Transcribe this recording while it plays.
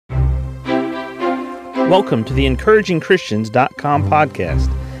Welcome to the encouragingchristians.com podcast.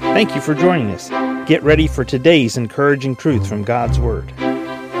 Thank you for joining us. Get ready for today's encouraging truth from God's Word.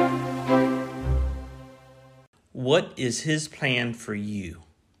 What is His plan for you?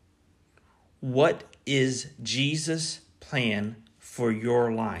 What is Jesus' plan for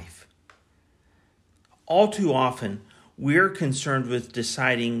your life? All too often, we're concerned with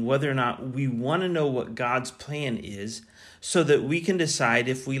deciding whether or not we want to know what God's plan is so that we can decide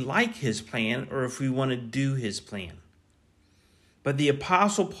if we like His plan or if we want to do His plan. But the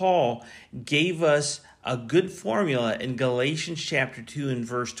Apostle Paul gave us a good formula in Galatians chapter 2 and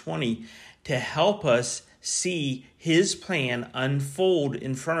verse 20 to help us see His plan unfold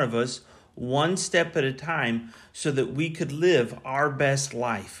in front of us one step at a time so that we could live our best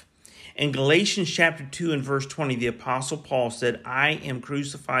life. In Galatians chapter 2 and verse 20, the Apostle Paul said, I am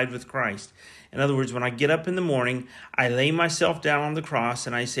crucified with Christ. In other words, when I get up in the morning, I lay myself down on the cross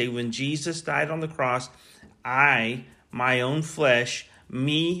and I say, when Jesus died on the cross, I, my own flesh,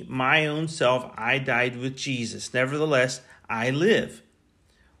 me, my own self, I died with Jesus. Nevertheless, I live.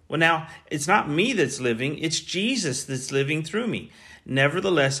 Well, now, it's not me that's living, it's Jesus that's living through me.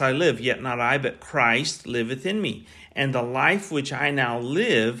 Nevertheless, I live, yet not I, but Christ liveth in me. And the life which I now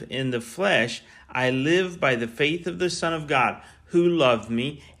live in the flesh, I live by the faith of the Son of God, who loved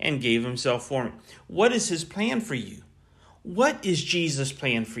me and gave Himself for me. What is His plan for you? What is Jesus'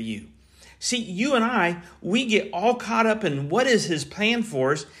 plan for you? See, you and I, we get all caught up in what is His plan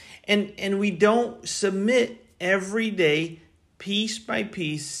for us, and we don't submit every day, piece by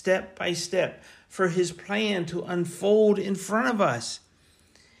piece, step by step, for His plan to unfold in front of us.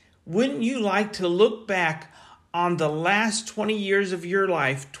 Wouldn't you like to look back on the last 20 years of your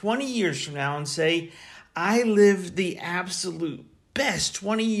life, 20 years from now, and say, I lived the absolute best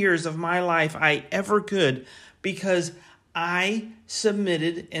 20 years of my life I ever could because I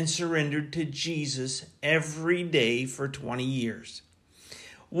submitted and surrendered to Jesus every day for 20 years.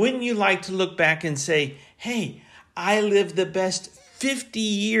 Wouldn't you like to look back and say, hey, I lived the best 50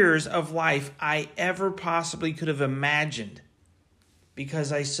 years of life I ever possibly could have imagined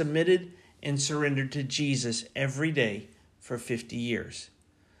because I submitted and surrendered to Jesus every day for 50 years.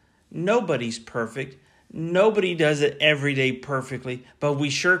 Nobody's perfect. Nobody does it every day perfectly, but we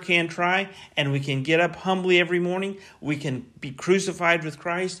sure can try, and we can get up humbly every morning. We can be crucified with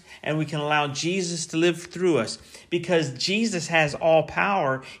Christ, and we can allow Jesus to live through us because Jesus has all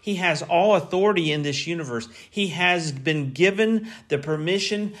power. He has all authority in this universe. He has been given the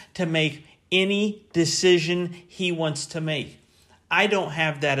permission to make any decision He wants to make. I don't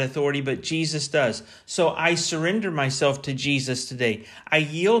have that authority, but Jesus does. So I surrender myself to Jesus today. I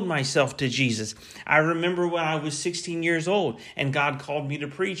yield myself to Jesus. I remember when I was 16 years old and God called me to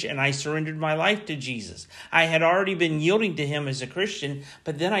preach and I surrendered my life to Jesus. I had already been yielding to Him as a Christian,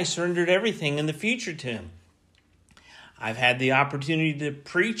 but then I surrendered everything in the future to Him. I've had the opportunity to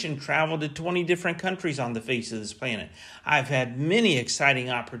preach and travel to 20 different countries on the face of this planet. I've had many exciting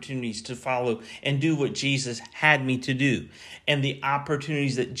opportunities to follow and do what Jesus had me to do, and the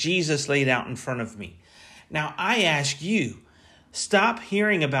opportunities that Jesus laid out in front of me. Now, I ask you, stop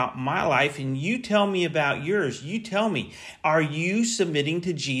hearing about my life and you tell me about yours. You tell me, are you submitting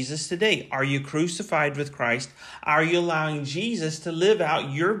to Jesus today? Are you crucified with Christ? Are you allowing Jesus to live out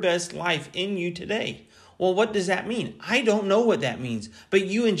your best life in you today? Well, what does that mean? I don't know what that means, but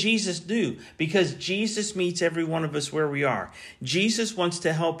you and Jesus do, because Jesus meets every one of us where we are. Jesus wants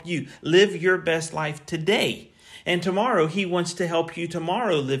to help you live your best life today. And tomorrow, He wants to help you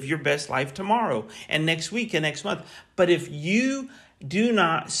tomorrow live your best life tomorrow and next week and next month. But if you do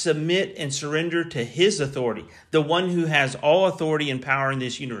not submit and surrender to His authority, the one who has all authority and power in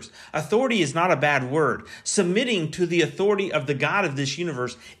this universe. Authority is not a bad word. Submitting to the authority of the God of this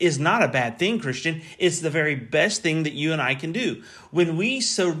universe is not a bad thing, Christian. It's the very best thing that you and I can do. When we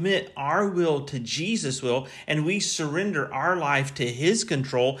submit our will to Jesus' will and we surrender our life to His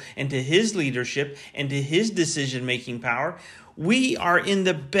control and to His leadership and to His decision-making power, we are in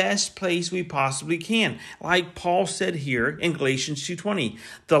the best place we possibly can. Like Paul said here in Galatians 2:20,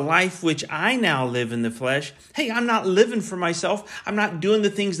 the life which I now live in the flesh, hey, I'm not living for myself. I'm not doing the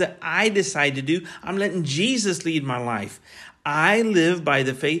things that I decide to do. I'm letting Jesus lead my life. I live by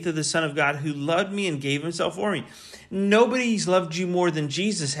the faith of the Son of God who loved me and gave Himself for me. Nobody's loved you more than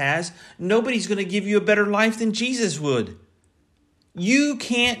Jesus has. Nobody's going to give you a better life than Jesus would. You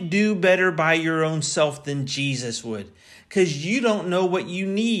can't do better by your own self than Jesus would, because you don't know what you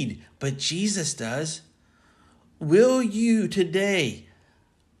need, but Jesus does. Will you today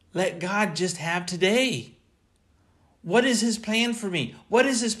let God just have today? What is his plan for me? What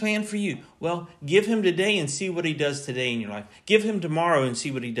is his plan for you? Well, give him today and see what he does today in your life. Give him tomorrow and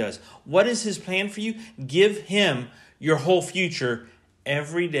see what he does. What is his plan for you? Give him your whole future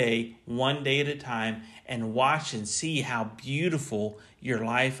every day, one day at a time, and watch and see how beautiful your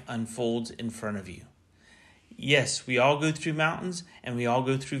life unfolds in front of you. Yes, we all go through mountains and we all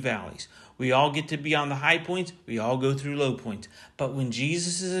go through valleys. We all get to be on the high points. We all go through low points. But when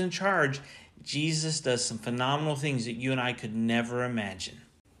Jesus is in charge, Jesus does some phenomenal things that you and I could never imagine.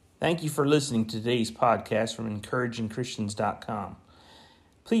 Thank you for listening to today's podcast from EncouragingChristians.com.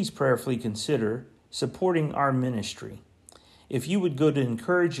 Please prayerfully consider supporting our ministry. If you would go to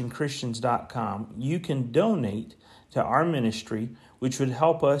EncouragingChristians.com, you can donate to our ministry, which would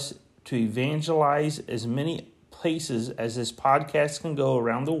help us to evangelize as many places as this podcast can go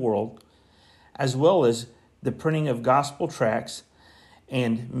around the world, as well as the printing of gospel tracts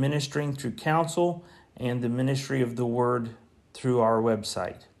and ministering through counsel and the ministry of the word through our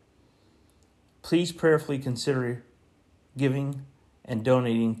website. Please prayerfully consider giving and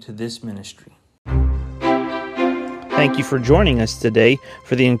donating to this ministry. Thank you for joining us today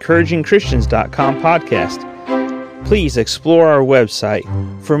for the EncouragingChristians.com podcast. Please explore our website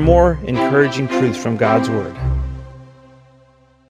for more encouraging truths from God's Word.